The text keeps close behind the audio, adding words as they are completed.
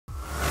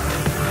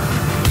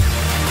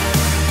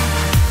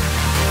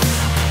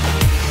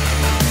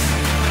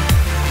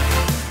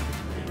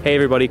Hey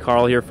everybody,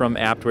 Carl here from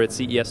Abt. We're at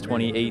CES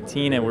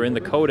 2018 and we're in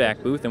the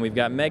Kodak booth, and we've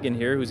got Megan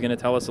here who's going to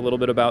tell us a little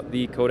bit about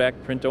the Kodak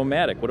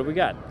Printomatic. What have we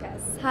got? Yes.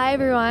 Hi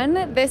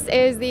everyone, this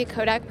is the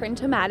Kodak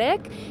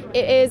Printomatic.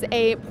 It is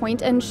a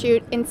point and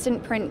shoot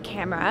instant print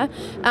camera.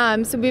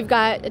 So we've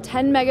got a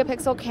 10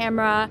 megapixel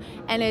camera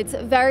and it's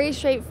very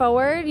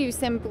straightforward. You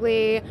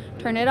simply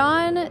turn it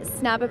on,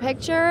 snap a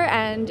picture,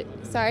 and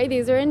sorry,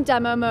 these are in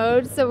demo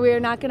mode, so we're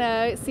not going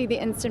to see the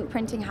instant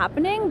printing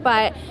happening,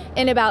 but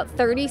in about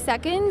 30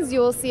 seconds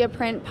you'll see a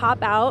print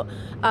pop out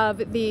of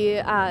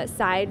the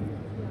side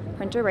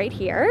printer right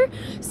here.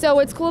 So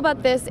what's cool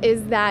about this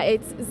is that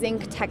it's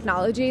zinc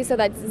technology, so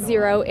that's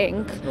zero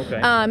ink.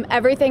 Okay.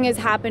 Everything is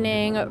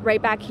happening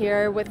right back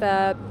here with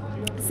a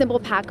simple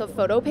pack of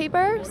photo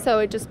paper, so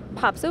it just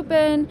pops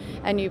open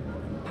and you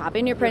pop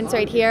in your prints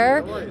right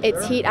here.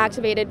 It's heat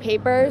activated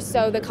paper,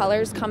 so the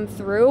colors come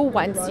through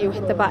once you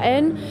hit the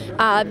button.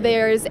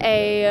 There's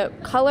a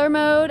color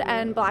mode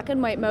and black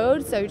and white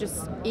mode, so you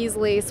just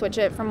easily switch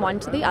it from one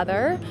to the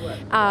other.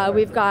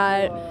 We've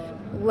got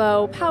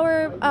low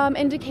power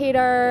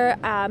indicator,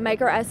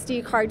 micro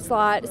SD card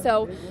slot.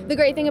 So the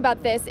great thing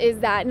about this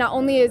is that not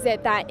only is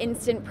it that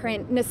instant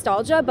print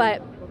nostalgia,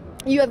 but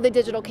you have the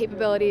digital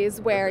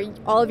capabilities where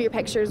all of your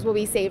pictures will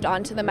be saved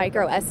onto the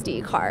micro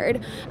SD card.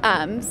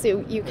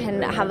 So you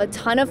can have a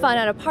ton of fun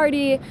at a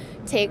party,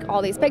 take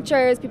all these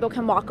pictures, people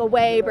can walk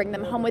away, bring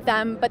them home with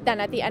them, but then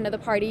at the end of the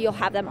party you'll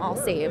have them all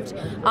saved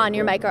on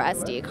your micro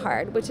SD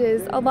card, which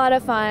is a lot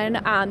of fun.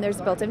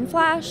 There's built-in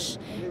flash,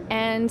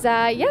 and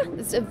yeah,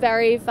 it's a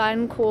very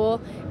fun,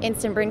 cool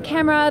instant print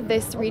camera.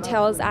 This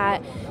retails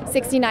at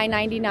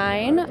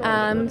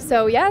 $69.99.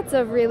 So yeah, it's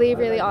a really,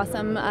 really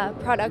awesome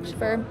product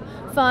for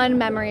fun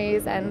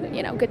memories and,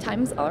 you know, good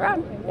times all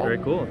around. Very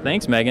cool.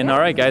 Thanks, Megan. All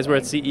right, guys, we're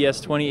at CES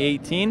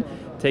 2018.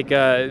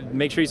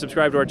 Make sure you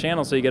subscribe to our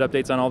channel so you get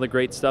updates on all the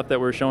great stuff that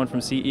we're showing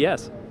from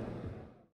CES.